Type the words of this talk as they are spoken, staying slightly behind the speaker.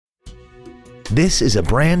This is a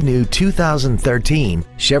brand new 2013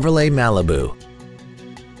 Chevrolet Malibu.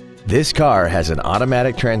 This car has an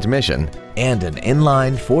automatic transmission and an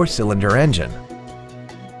inline 4-cylinder engine.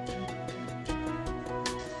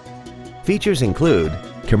 Features include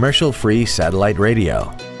commercial-free satellite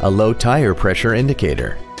radio, a low tire pressure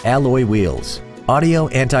indicator, alloy wheels, audio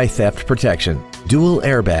anti-theft protection, dual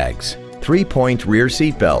airbags, 3-point rear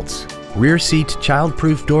seat belts, rear seat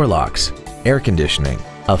child-proof door locks, air conditioning,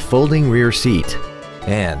 a folding rear seat,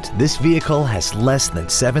 and this vehicle has less than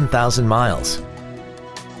 7,000 miles.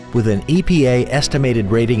 With an EPA estimated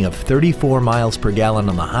rating of 34 miles per gallon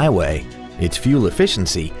on the highway, its fuel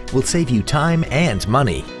efficiency will save you time and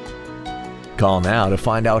money. Call now to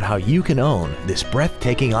find out how you can own this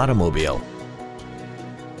breathtaking automobile.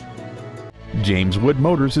 James Wood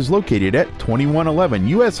Motors is located at 2111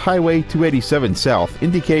 US Highway 287 South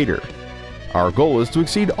in Decatur. Our goal is to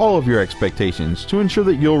exceed all of your expectations to ensure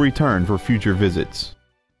that you'll return for future visits.